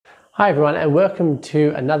Hi everyone, and welcome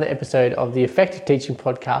to another episode of the Effective Teaching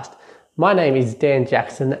Podcast. My name is Dan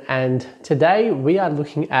Jackson, and today we are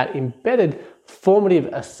looking at Embedded Formative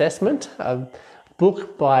Assessment, a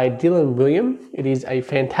book by Dylan Wiliam. It is a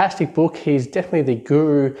fantastic book. He's definitely the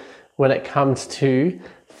guru when it comes to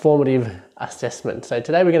formative assessment. So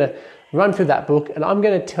today we're going to run through that book, and I'm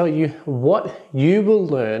going to tell you what you will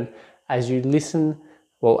learn as you listen,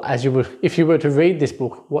 if you were to read this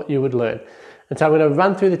book, what you would learn. And so I'm going to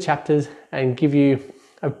run through the chapters and give you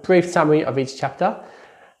a brief summary of each chapter.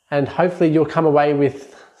 And hopefully you'll come away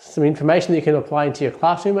with some information that you can apply into your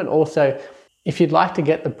classroom. And also, if you'd like to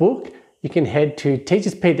get the book, you can head to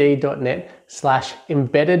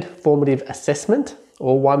teacherspd.net/embedded formative assessment,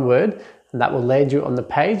 all one word, and that will land you on the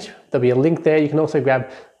page. There'll be a link there. You can also grab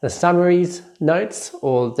the summaries, notes,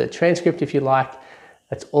 or the transcript if you like.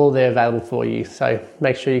 That's all there available for you. So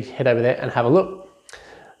make sure you head over there and have a look.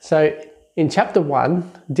 So in chapter 1,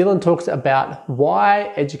 Dylan talks about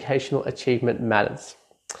why educational achievement matters.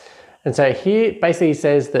 And so here basically he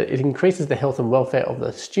says that it increases the health and welfare of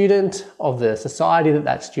the student, of the society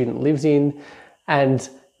that student lives in, and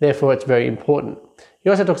therefore it's very important. He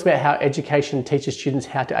also talks about how education teaches students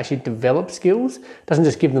how to actually develop skills. It doesn't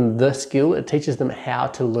just give them the skill, it teaches them how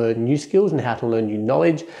to learn new skills and how to learn new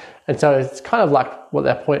knowledge. And so it's kind of like what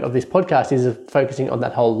the point of this podcast is, of focusing on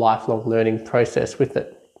that whole lifelong learning process with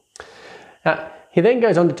it. Now, he then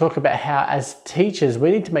goes on to talk about how as teachers, we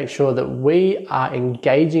need to make sure that we are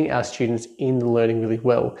engaging our students in the learning really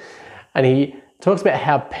well. And he talks about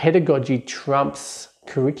how pedagogy trumps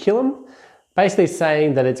curriculum, basically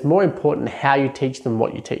saying that it's more important how you teach than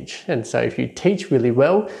what you teach. And so if you teach really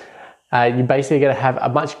well, you're basically going to have a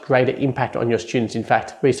much greater impact on your students. In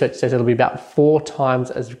fact, research says it'll be about 4 times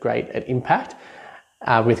as great an impact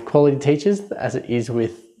with quality teachers as it is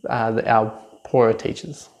with our poorer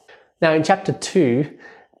teachers. Now in chapter 2,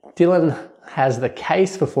 Dylan has the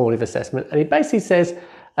case for formative assessment, and he basically says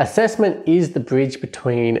assessment is the bridge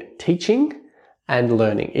between teaching and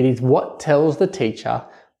learning. It is what tells the teacher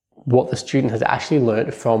what the student has actually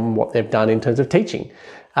learned from what they've done in terms of teaching.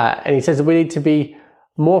 And he says that we need to be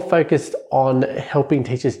more focused on helping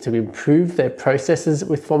teachers to improve their processes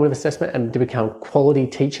with formative assessment and to become quality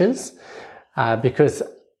teachers, because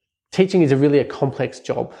teaching is really a complex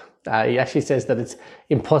job. He actually says that it's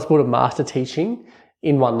impossible to master teaching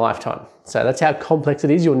in one lifetime. So that's how complex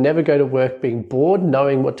it is. You'll never go to work being bored,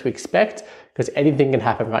 knowing what to expect, because anything can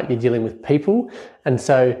happen, right? You're dealing with people. And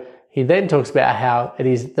so he then talks about how it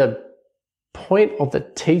is the point of the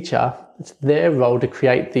teacher, it's their role to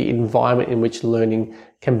create the environment in which learning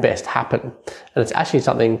can best happen. And it's actually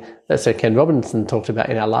something that Sir Ken Robinson talked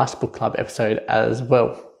about in our last book club episode as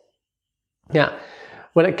well. Now,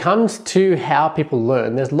 when it comes to how people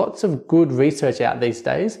learn, there's lots of good research out these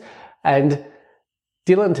days, and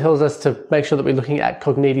Dylan tells us to make sure that we're looking at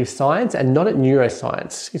cognitive science and not at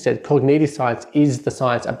neuroscience. He said cognitive science is the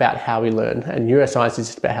science about how we learn, and neuroscience is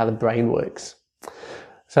just about how the brain works.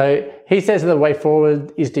 So he says that the way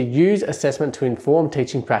forward is to use assessment to inform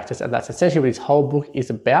teaching practice, and that's essentially what his whole book is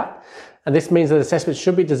about. And this means that assessment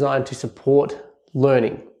should be designed to support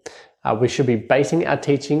learning. We should be basing our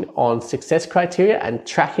teaching on success criteria and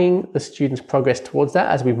tracking the students' progress towards that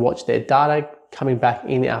as we watch their data coming back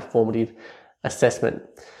in our formative assessment.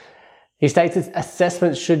 He states that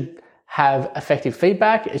assessment should have effective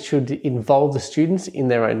feedback. It should involve the students in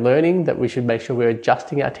their own learning, that we should make sure we're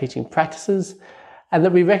adjusting our teaching practices, and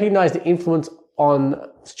that we recognize the influence on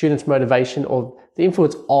students' motivation, or the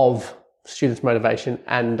influence of students' motivation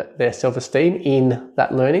and their self-esteem in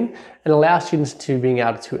that learning, and allow students to being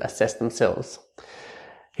able to assess themselves.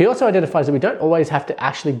 He also identifies that we don't always have to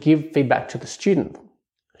actually give feedback to the student.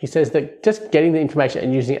 He says that just getting the information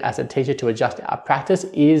and using it as a teacher to adjust our practice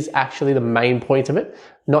is actually the main point of it,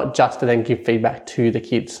 not just to then give feedback to the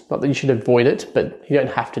kids. Not that you should avoid it, but you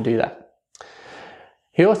don't have to do that.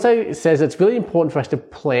 He also says it's really important for us to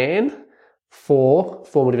plan for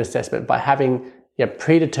formative assessment by having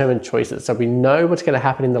predetermined choices. So we know what's going to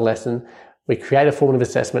happen in the lesson, we create a formative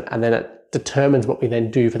assessment, and then it determines what we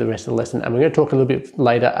then do for the rest of the lesson. And we're going to talk a little bit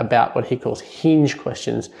later about what he calls hinge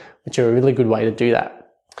questions, which are a really good way to do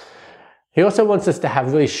that. He also wants us to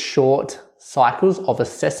have really short cycles of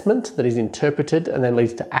assessment that is interpreted and then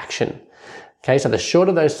leads to action. Okay, so the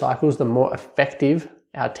shorter those cycles, the more effective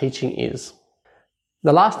our teaching is.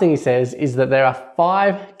 The last thing he says is that there are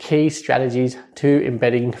 5 key strategies to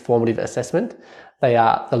embedding formative assessment. They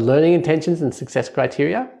are the learning intentions and success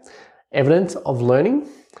criteria, evidence of learning,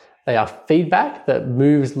 they are feedback that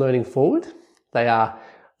moves learning forward, they are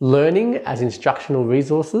learning as instructional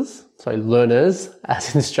resources, so learners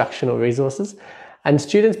as instructional resources, and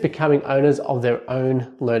students becoming owners of their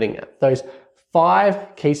own learning. Those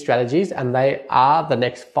 5 key strategies, and they are the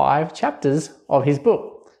next 5 chapters of his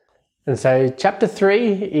book. And so chapter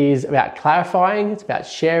 3 is about clarifying, it's about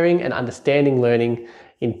sharing and understanding learning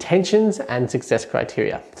intentions and success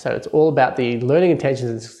criteria. So it's all about the learning intentions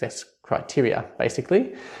and success criteria,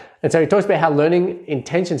 basically. And so he talks about how learning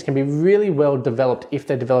intentions can be really well developed if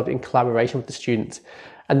they're developed in collaboration with the students.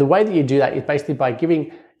 And the way that you do that is basically by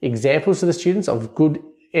giving examples to the students of good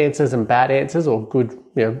answers and bad answers, or good,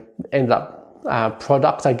 end up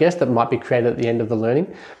products, I guess, that might be created at the end of the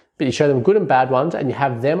learning. But you show them good and bad ones, and you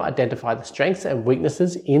have them identify the strengths and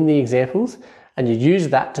weaknesses in the examples, and you use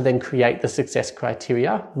that to then create the success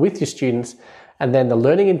criteria with your students. And then the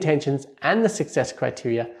learning intentions and the success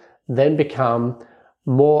criteria then become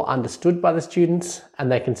more understood by the students,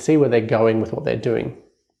 and they can see where they're going with what they're doing.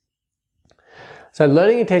 So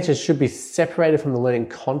learning intentions should be separated from the learning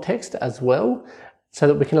context as well, so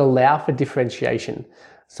that we can allow for differentiation.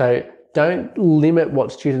 So don't limit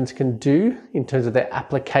what students can do in terms of their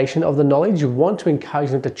application of the knowledge. You want to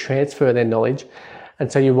encourage them to transfer their knowledge.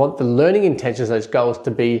 And so you want the learning intentions, those goals,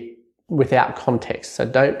 to be without context. So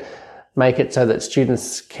don't make it so that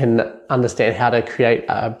students can understand how to create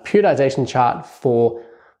a periodization chart for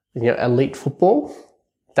elite football.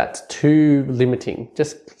 That's too limiting.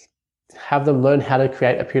 Just have them learn how to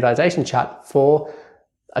create a periodization chart for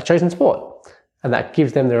a chosen sport. And that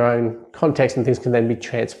gives them their own context, and things can then be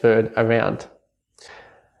transferred around.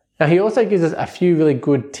 Now, he also gives us a few really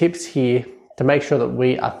good tips here to make sure that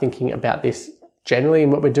we are thinking about this generally in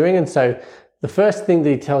what we're doing. And so the first thing that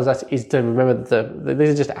he tells us is to remember these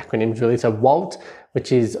are just acronyms really. So WALT,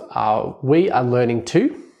 which is we are learning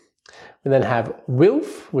to. We then have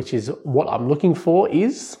WILF, which is what I'm looking for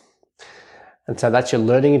is. And so that's your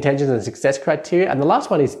learning intentions and success criteria. And the last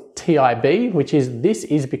one is TIB, which is this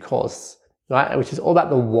is because, right? Which is all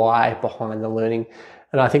about the why behind the learning.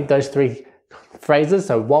 And I think those 3 phrases,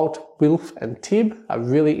 so WALT, WILF, and TIB, are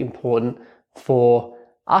really important for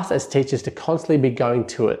us as teachers to constantly be going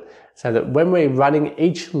to it. So that when we're running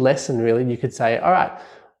each lesson, really, you could say, all right,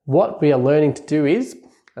 what we are learning to do is,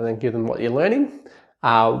 and then give them what you're learning.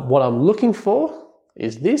 What I'm looking for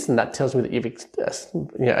is this, and that tells me that you've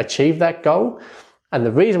achieved that goal. And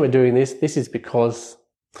the reason we're doing this is because,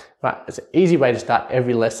 right, it's an easy way to start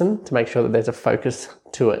every lesson to make sure that there's a focus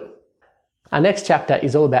to it. Our next chapter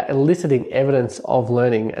is all about eliciting evidence of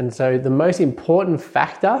learning. And so the most important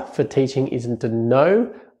factor for teaching is to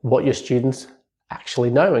know what your students actually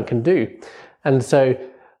know and can do. And so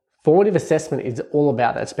formative assessment is all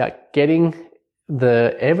about that. It's about getting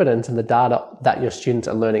the evidence and the data that your students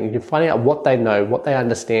are learning. You're finding out what they know, what they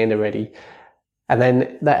understand already. And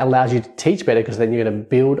then that allows you to teach better, because then you're going to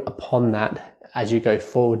build upon that as you go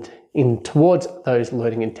forward in towards those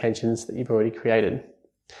learning intentions that you've already created.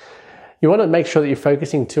 You want to make sure that you're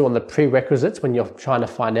focusing too on the prerequisites when you're trying to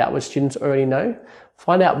find out what students already know.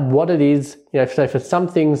 Find out what it is, so for some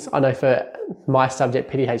things, I know for my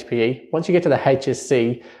subject, PTHPE, once you get to the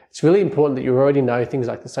HSC, it's really important that you already know things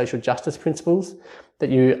like the social justice principles, that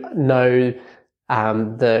you know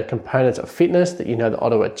the components of fitness, that you know the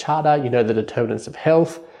Ottawa Charter, you know the determinants of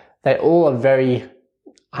health. They all are very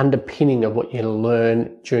underpinning of what you're going to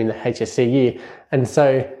learn during the HSC year. And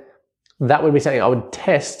so that would be something I would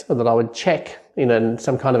test, or that I would check in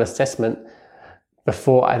some kind of assessment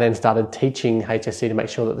before I then started teaching HSC, to make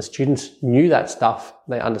sure that the students knew that stuff,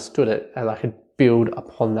 they understood it, and I could build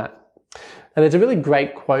upon that. And there's a really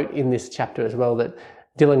great quote in this chapter as well that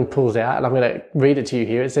Dylan pulls out, and I'm going to read it to you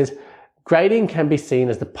here. It says, "Grading can be seen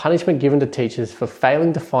as the punishment given to teachers for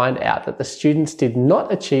failing to find out that the students did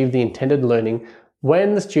not achieve the intended learning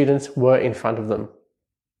when the students were in front of them."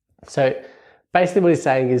 So basically what he's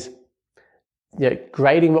saying is,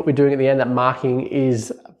 grading, what we're doing at the end, that marking,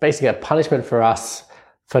 is basically a punishment for us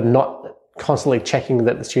for not constantly checking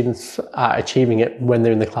that the students are achieving it when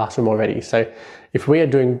they're in the classroom already. So if we are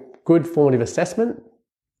doing good formative assessment,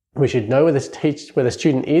 we should know where the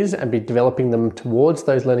student is and be developing them towards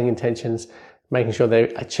those learning intentions, making sure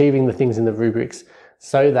they're achieving the things in the rubrics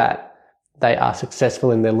so that they are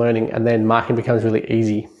successful in their learning, and then marking becomes really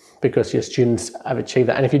easy because your students have achieved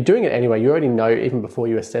that. And if you're doing it anyway, you already know, even before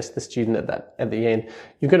you assess the student at the end,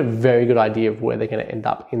 you've got a very good idea of where they're going to end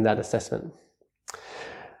up in that assessment.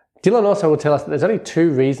 Dylan also will tell us that there's only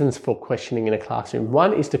 2 reasons for questioning in a classroom.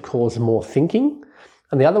 One is to cause more thinking,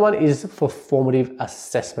 and the other one is for formative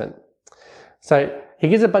assessment. So he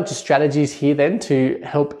gives a bunch of strategies here then to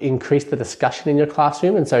help increase the discussion in your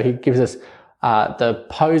classroom. And so he gives us the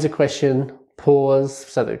pose a question, pause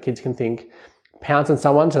so that kids can think, pounce on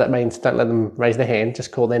someone, so that means don't let them raise their hand,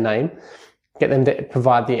 just call their name. get them to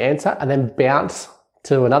provide the answer, and then bounce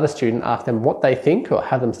to another student, ask them what they think, or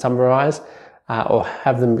have them summarize, or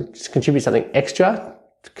have them contribute something extra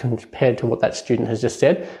compared to what that student has just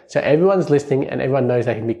said. So everyone's listening and everyone knows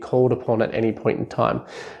they can be called upon at any point in time.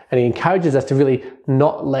 And he encourages us to really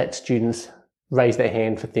not let students raise their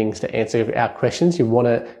hand for things to answer our questions. You want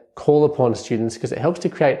to call upon students because it helps to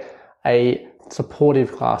create a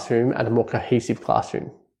supportive classroom and a more cohesive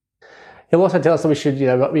classroom. He'll also tell us that we should,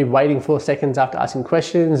 be waiting 4 seconds after asking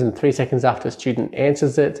questions and 3 seconds after a student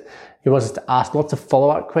answers it. He wants us to ask lots of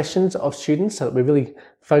follow-up questions of students so that we're really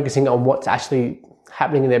focusing on what's actually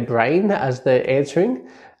happening in their brain as they're answering,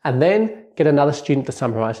 and then get another student to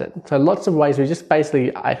summarize it. So lots of ways we're just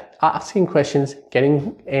basically asking questions,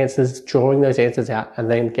 getting answers, drawing those answers out, and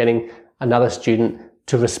then getting another student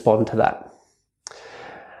to respond to that.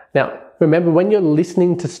 Now, remember, when you're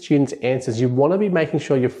listening to students' answers, you want to be making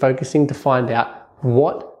sure you're focusing to find out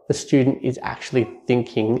what the student is actually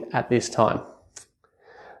thinking at this time.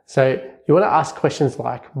 So you want to ask questions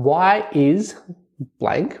like, why is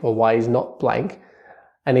blank, or why is not blank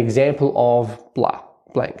an example of blah,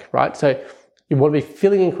 blank, right? So you want to be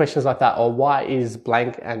filling in questions like that, or why is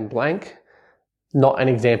blank and blank not an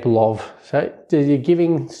example of? So you're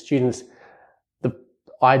giving students the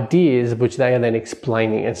ideas which they are then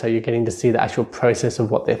explaining, and so you're getting to see the actual process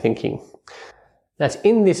of what they're thinking. That's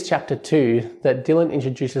in this chapter 2 that Dylan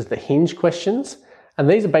introduces the hinge questions, and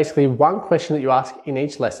these are basically one question that you ask in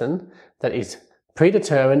each lesson that is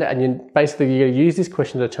predetermined, and you're going to use this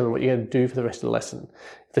question to determine what you're going to do for the rest of the lesson.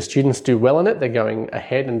 If the students do well on it, they're going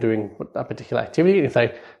ahead and doing a particular activity. And if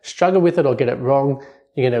they struggle with it or get it wrong,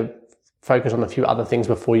 you're going to focus on a few other things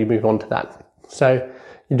before you move on to that. So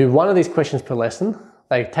you do one of these questions per lesson.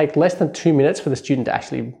 They take less than 2 minutes for the student to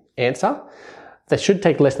actually answer. They should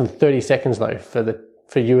take less than 30 seconds though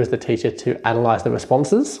for you as the teacher to analyze the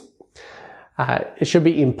responses. It should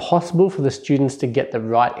be impossible for the students to get the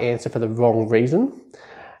right answer for the wrong reason.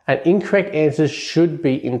 And incorrect answers should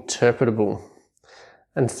be interpretable.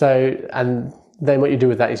 And then what you do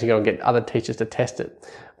with that is you go and get other teachers to test it.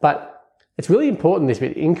 But it's really important, this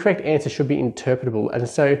bit. Incorrect answers should be interpretable. And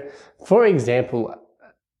so, for example,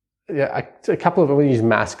 a couple of, I'm going to use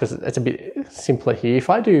maths because it's a bit simpler here.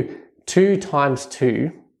 If I do 2 times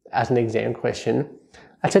 2 as an exam question,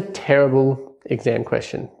 that's a terrible exam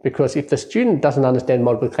question, because if the student doesn't understand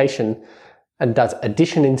multiplication and does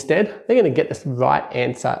addition instead, they're going to get this right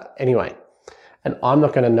answer anyway, and I'm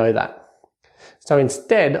not going to know that. So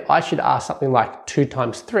instead, I should ask something like 2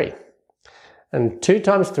 times 3, and 2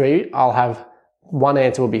 times 3, I'll have one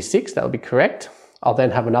answer will be 6, that will be correct. I'll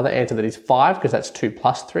then have another answer that is 5, because that's 2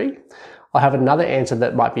 plus 3. I'll have another answer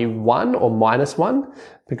that might be 1 or minus 1,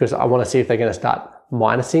 because I want to see if they're going to start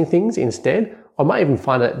minusing things instead. I might even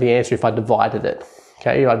find out the answer if I divided it.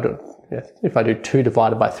 Okay, if I do 2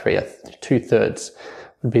 divided by 3, 2/3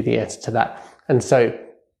 would be the answer to that. And so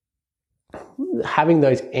having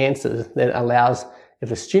those answers then allows, if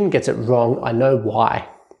the student gets it wrong, I know why.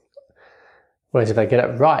 Whereas if they get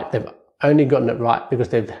it right, they've only gotten it right because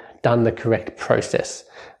they've done the correct process,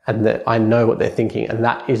 and that I know what they're thinking. And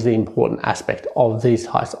that is the important aspect of these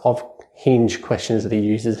types of hinge questions that he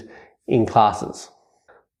uses in classes.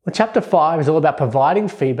 Well, chapter 5 is all about providing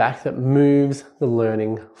feedback that moves the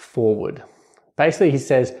learning forward. Basically, he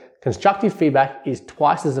says constructive feedback is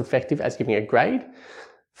twice as effective as giving a grade.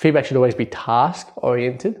 Feedback should always be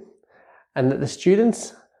task-oriented, and that the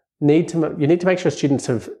students you need to make sure students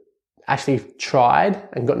have actually tried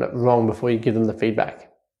and gotten it wrong before you give them the feedback.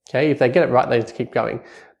 Okay, if they get it right, they just keep going.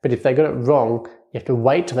 But if they got it wrong, you have to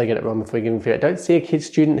wait till they get it wrong before you give them feedback. Don't see a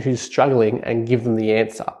student who's struggling and give them the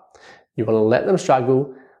answer. You want to let them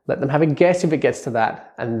struggle, let them have a guess if it gets to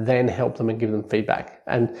that, and then help them and give them feedback.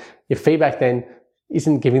 And your feedback then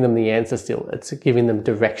isn't giving them the answer still, it's giving them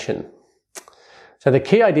direction. So the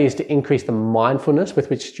key idea is to increase the mindfulness with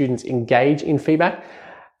which students engage in feedback.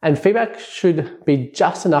 And feedback should be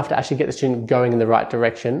just enough to actually get the student going in the right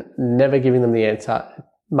direction, never giving them the answer. It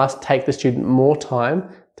must take the student more time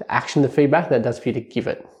to action the feedback than it does for you to give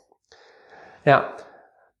it. Now,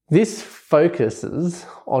 this focuses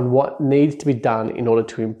on what needs to be done in order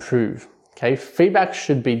to improve. Okay, feedback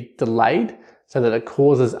should be delayed so that it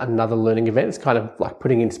causes another learning event. It's kind of like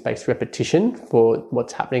putting in spaced repetition for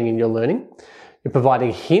what's happening in your learning. You're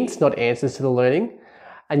providing hints, not answers to the learning.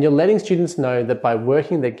 And you're letting students know that by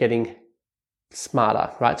working, they're getting smarter,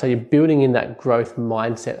 right? So you're building in that growth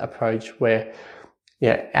mindset approach where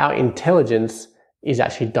our intelligence is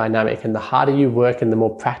actually dynamic, and the harder you work and the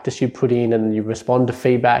more practice you put in and you respond to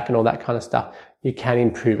feedback and all that kind of stuff, you can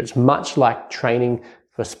improve. It's much like training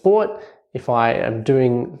for sport. if I am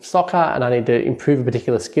doing soccer and I need to improve a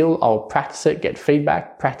particular skill, I'll practice it, get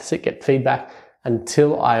feedback, practice it, get feedback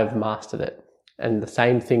until I have mastered it. And the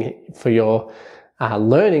same thing for your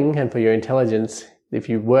learning and for your intelligence. If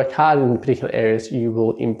you work hard in particular areas, you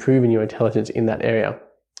will improve in your intelligence in that area.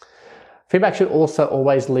 Feedback should also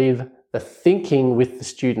always leave the thinking with the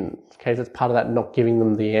student. Okay, that's part of that, not giving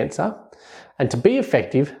them the answer. And to be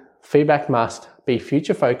effective, feedback must be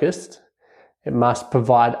future focused. It must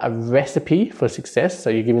provide a recipe for success. So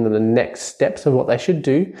you're giving them the next steps of what they should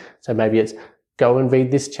do. So maybe it's go and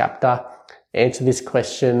read this chapter, answer this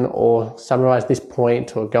question, or summarize this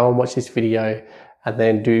point, or go and watch this video, and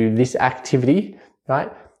then do this activity,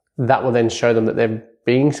 right? That will then show them that they're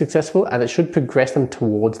being successful, and it should progress them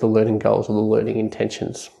towards the learning goals or the learning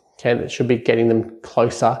intentions. Okay, that should be getting them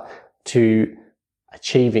closer to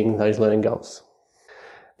achieving those learning goals.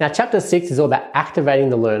 Now, chapter 6 is all about activating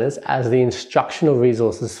the learners as the instructional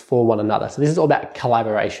resources for one another. So this is all about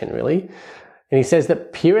collaboration, really. And he says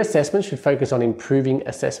that peer assessment should focus on improving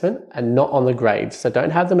assessment and not on the grades. So don't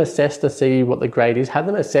have them assess to see what the grade is, have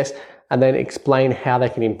them assess and then explain how they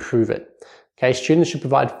can improve it. Okay, students should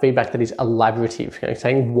provide feedback that is elaborative,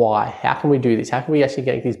 saying why, how can we do this? How can we actually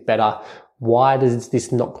get this better? Why does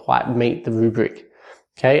this not quite meet the rubric?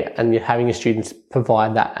 Okay, and you're having your students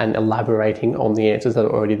provide that and elaborating on the answers that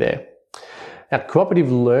are already there. Now,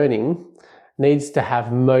 cooperative learning needs to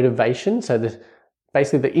have motivation. So that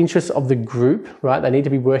basically the interests of the group, right? They need to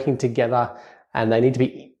be working together and they need to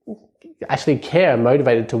be actually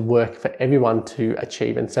motivated to work for everyone to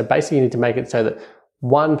achieve. And so basically you need to make it so that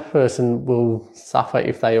one person will suffer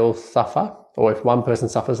if they all suffer, or if one person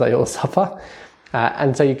suffers, they all suffer.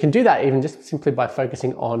 And so you can do that even just simply by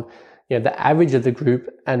focusing on the average of the group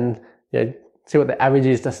and see what the average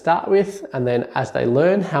is to start with, and then as they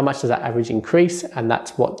learn, how much does that average increase, and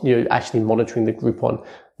that's what you're actually monitoring the group on,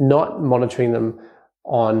 not monitoring them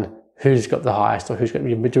on who's got the highest or who's got.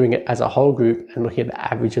 You're doing it as a whole group and looking at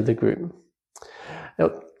the average of the group.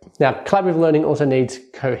 Now, collaborative learning also needs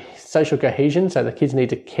social cohesion, so the kids need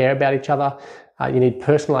to care about each other. You need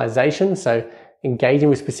personalization, so engaging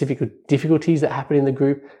with specific difficulties that happen in the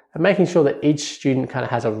group and making sure that each student kind of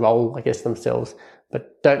has a role, themselves.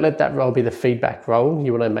 But don't let that role be the feedback role.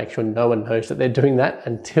 You want to make sure no one knows that they're doing that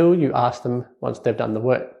until you ask them once they've done the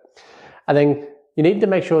work. And then you need to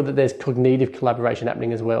make sure that there's cognitive collaboration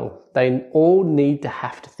happening as well. They all need to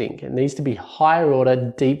have to think. It needs to be higher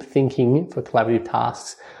order, deep thinking for collaborative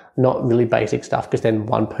tasks, not really basic stuff, because then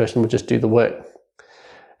one person will just do the work.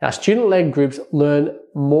 Now, student-led groups learn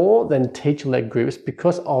more than teacher-led groups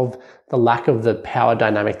because of the lack of the power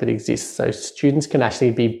dynamic that exists. So students can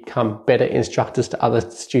actually become better instructors to other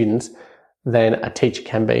students than a teacher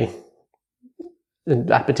can be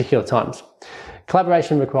at particular times.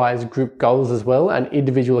 Collaboration requires group goals as well and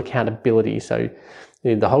individual accountability. So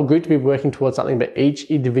the whole group to be working towards something, but each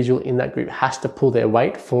individual in that group has to pull their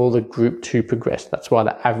weight for the group to progress. That's why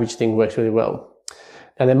the average thing works really well.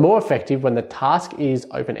 And they're more effective when the task is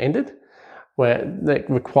open-ended, where it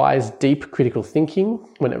requires deep critical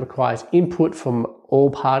thinking, when it requires input from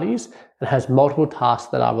all parties and has multiple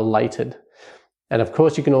tasks that are related. And of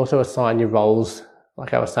course, you can also assign your roles,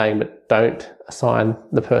 like I was saying, but don't assign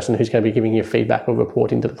the person who's going to be giving you feedback or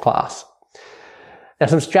reporting to the class. Now,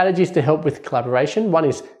 some strategies to help with collaboration. One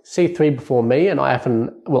is see 3 before me, and I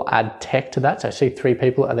often will add tech to that. So see 3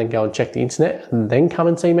 people and then go and check the internet and then come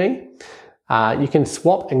and see me. You can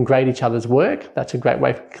swap and grade each other's work. That's a great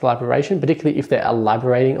way for collaboration, particularly if they're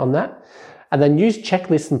elaborating on that. And then use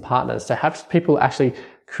checklists and partners. So have people actually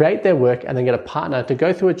create their work and then get a partner to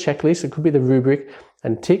go through a checklist. It could be the rubric,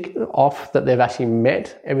 and tick off that they've actually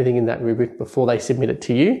met everything in that rubric before they submit it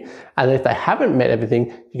to you. And if they haven't met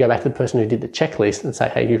everything, you go back to the person who did the checklist and say,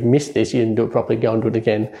 hey, you've missed this, you didn't do it properly, go and do it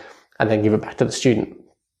again, and then give it back to the student.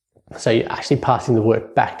 So you're actually passing the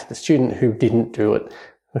work back to the student who didn't do it,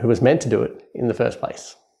 who was meant to do it in the first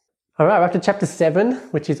place. All right, we're up to chapter 7,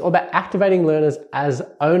 which is all about activating learners as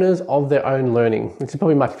owners of their own learning. This is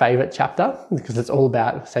probably my favorite chapter because it's all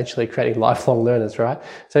about essentially creating lifelong learners, right?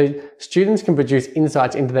 So students can produce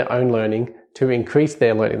insights into their own learning to increase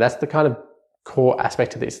their learning. That's the kind of core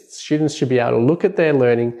aspect of this. Students should be able to look at their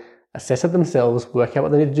learning, assess it themselves, work out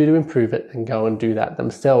what they need to do to improve it, and go and do that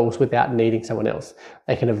themselves without needing someone else.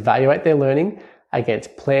 They can evaluate their learning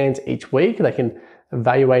against plans each week. They can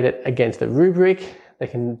evaluate it against the rubric. They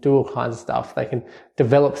can do all kinds of stuff. They can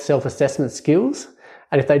develop self-assessment skills.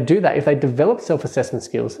 And if they do that, if they develop self-assessment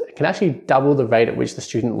skills, it can actually double the rate at which the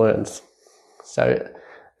student learns. So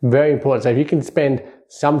very important. So if you can spend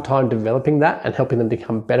some time developing that and helping them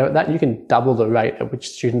become better at that, you can double the rate at which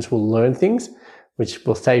students will learn things, which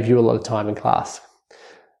will save you a lot of time in class.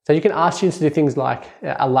 So you can ask students to do things like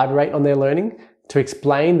elaborate on their learning, to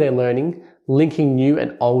explain their learning, linking new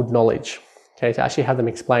and old knowledge. Okay, to actually have them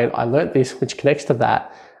explain, I learnt this, which connects to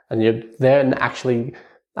that, and you're then actually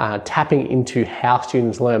tapping into how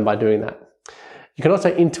students learn by doing that. You can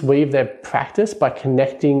also interweave their practice by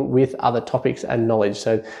connecting with other topics and knowledge.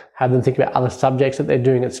 So have them think about other subjects that they're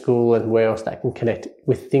doing at school and where else they can connect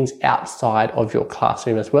with things outside of your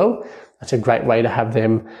classroom as well. That's a great way to have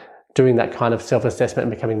them doing that kind of self-assessment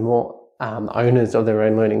and becoming more owners of their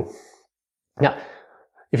own learning. Now,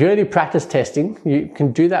 if you're going to do practice testing, you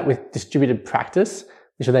can do that with distributed practice,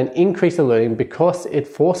 which will then increase the learning because it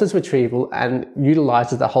forces retrieval and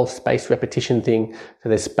utilizes the whole space repetition thing. So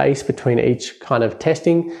there's space between each kind of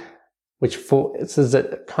testing, which forces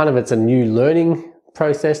it it's a new learning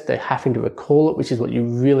process. They're having to recall it, which is what you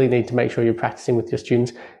really need to make sure you're practicing with your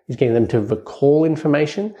students, is getting them to recall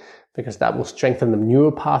information, because that will strengthen the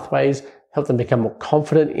neural pathways, help them become more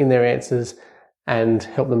confident in their answers, and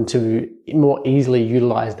help them to more easily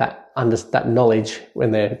utilize that knowledge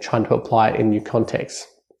when they're trying to apply it in new contexts.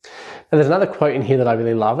 And there's another quote in here that I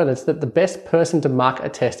really love, and it's that the best person to mark a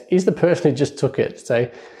test is the person who just took it. So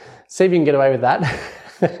see if you can get away with that.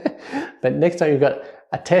 But next time you've got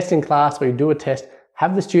a test in class where you do a test,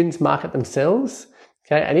 have the students mark it themselves.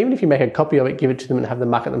 Okay, and even if you make a copy of it, give it to them and have them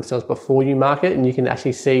mark it themselves before you mark it, and you can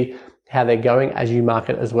actually see how they're going as you mark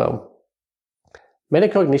it as well.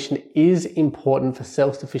 Metacognition is important for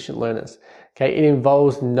self-sufficient learners. Okay, it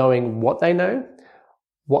involves knowing what they know,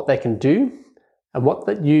 what they can do, and what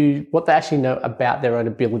they actually know about their own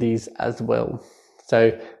abilities as well.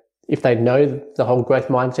 So if they know the whole growth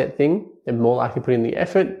mindset thing, they're more likely to put in the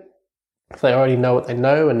effort. If they already know what they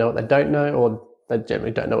know and know what they don't know, or they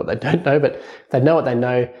generally don't know what they don't know, but if they know what they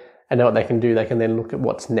know and know what they can do, they can then look at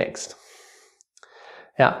what's next.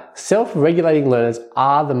 Now, self-regulating learners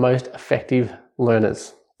are the most effective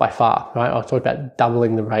learners by far, right? I'll talk about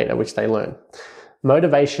doubling the rate at which they learn.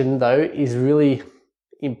 Motivation, though, is really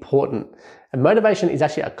important. And motivation is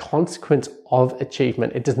actually a consequence of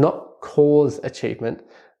achievement. It does not cause achievement,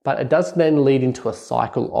 but it does then lead into a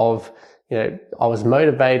cycle of, I was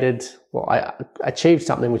motivated, I achieved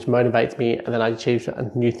something which motivates me, and then I achieved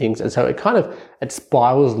new things. And so it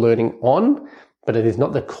spirals learning on, but it is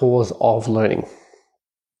not the cause of learning.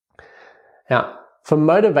 Now, for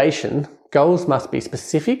motivation, goals must be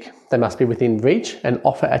specific, they must be within reach, and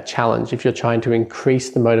offer a challenge if you're trying to increase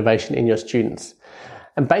the motivation in your students.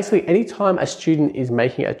 And basically, anytime a student is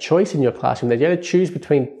making a choice in your classroom, they're going to choose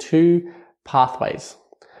between two pathways.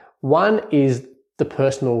 One is the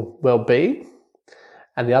personal well-being,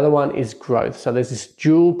 and the other one is growth. So there's this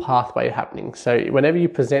dual pathway happening. So whenever you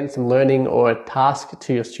present some learning or a task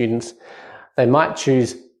to your students, they might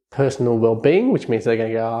choose personal well-being, which means they're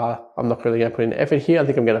going to go, I'm not really going to put in effort here. I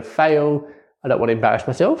think I'm going to fail. I don't want to embarrass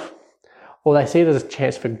myself. Or they see it as a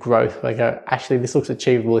chance for growth. They go, actually, this looks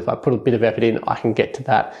achievable. If I put a bit of effort in, I can get to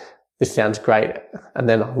that. This sounds great. And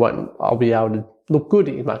then I'll be able to look good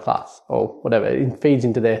in my class or whatever. It feeds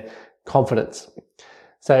into their confidence.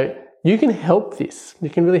 So you can help this. You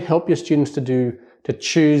can really help your students to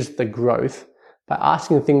choose the growth by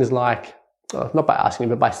asking things like, not by asking,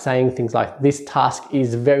 but by saying things like, this task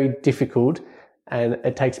is very difficult and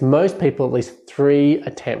it takes most people at least 3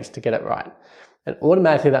 attempts to get it right. And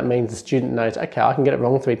automatically that means the student knows, okay, I can get it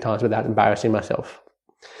wrong 3 times without embarrassing myself.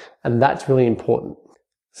 And that's really important.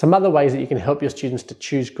 Some other ways that you can help your students to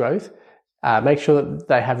choose growth, make sure that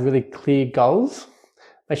they have really clear goals.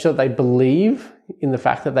 Make sure that they believe in the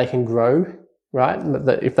fact that they can grow, right?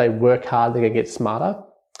 That if they work hard, they're going to get smarter.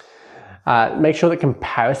 Make sure that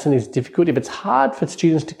comparison is difficult. If it's hard for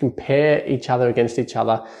students to compare each other against each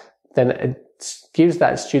other, then it gives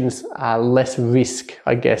that students less risk,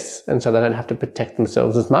 I guess, and so they don't have to protect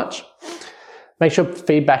themselves as much. Make sure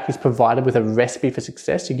feedback is provided with a recipe for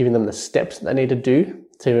success. You're giving them the steps that they need to do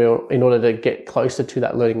in order to get closer to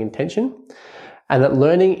that learning intention. And that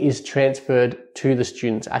learning is transferred to the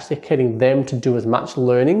students, actually getting them to do as much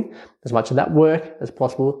learning, as much of that work as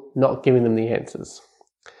possible, not giving them the answers.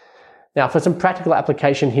 Now, for some practical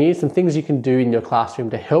application here, some things you can do in your classroom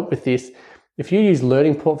to help with this. If you use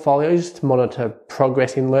learning portfolios to monitor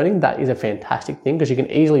progress in learning, that is a fantastic thing because you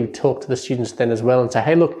can easily talk to the students then as well and say,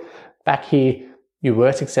 hey, look, back here, you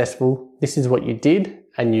were successful. This is what you did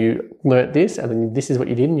and you learnt this, and then this is what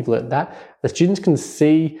you did and you've learnt that. The students can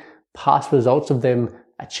see past results of them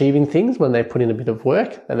achieving things when they put in a bit of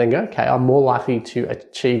work and then go, okay, I'm more likely to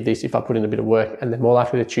achieve this if I put in a bit of work, and they're more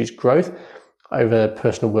likely to choose growth over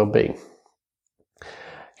personal well-being.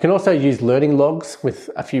 You can also use learning logs with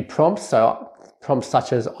a few prompts. So prompts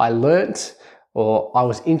such as I learnt, or I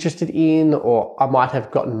was interested in, or I might have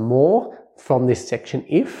gotten more from this section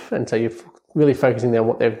if, and so you're really focusing on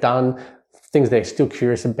what they've done, things they're still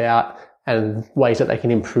curious about, and ways that they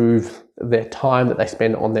can improve their time that they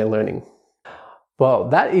spend on their learning. Well,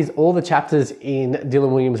 that is all the chapters in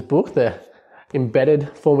Dylan Williams' book, the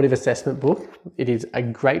Embedded Formative Assessment book. It is a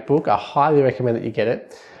great book. I highly recommend that you get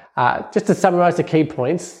it. Just to summarize the key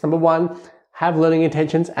points. Number one, have learning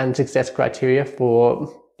intentions and success criteria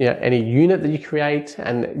for any unit that you create,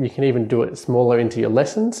 and you can even do it smaller into your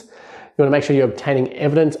lessons. You want to make sure you're obtaining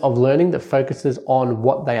evidence of learning that focuses on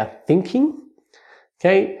what they are thinking.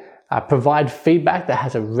 Okay, provide feedback that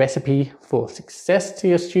has a recipe for success to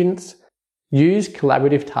your students. Use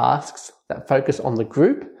collaborative tasks that focus on the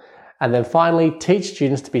group. And then finally, teach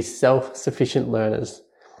students to be self-sufficient learners.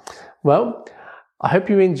 Well, I hope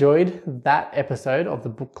you enjoyed that episode of the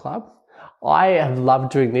book club. I have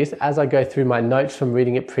loved doing this as I go through my notes from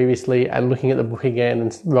reading it previously and looking at the book again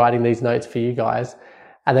and writing these notes for you guys,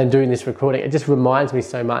 and then doing this recording. It just reminds me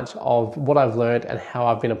so much of what I've learned and how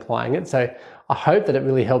I've been applying it. So I hope that it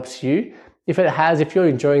really helps you. If it has, if you're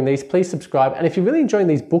enjoying these, please subscribe. And if you're really enjoying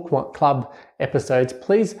these book club episodes,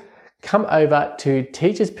 please come over to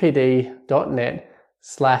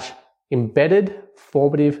teacherspd.net/embedded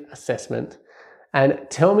formative assessment and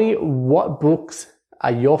tell me what books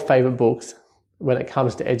are your favorite books when it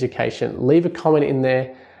comes to education. Leave a comment in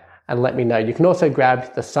there and let me know. You can also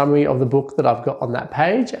grab the summary of the book that I've got on that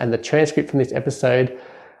page and the transcript from this episode.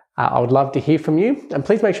 I would love to hear from you. And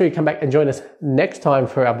please make sure you come back and join us next time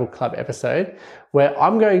for our book club episode, where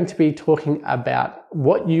I'm going to be talking about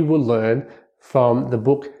what you will learn from the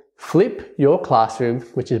book Flip Your Classroom,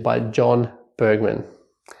 which is by John Bergman.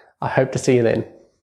 I hope to see you then.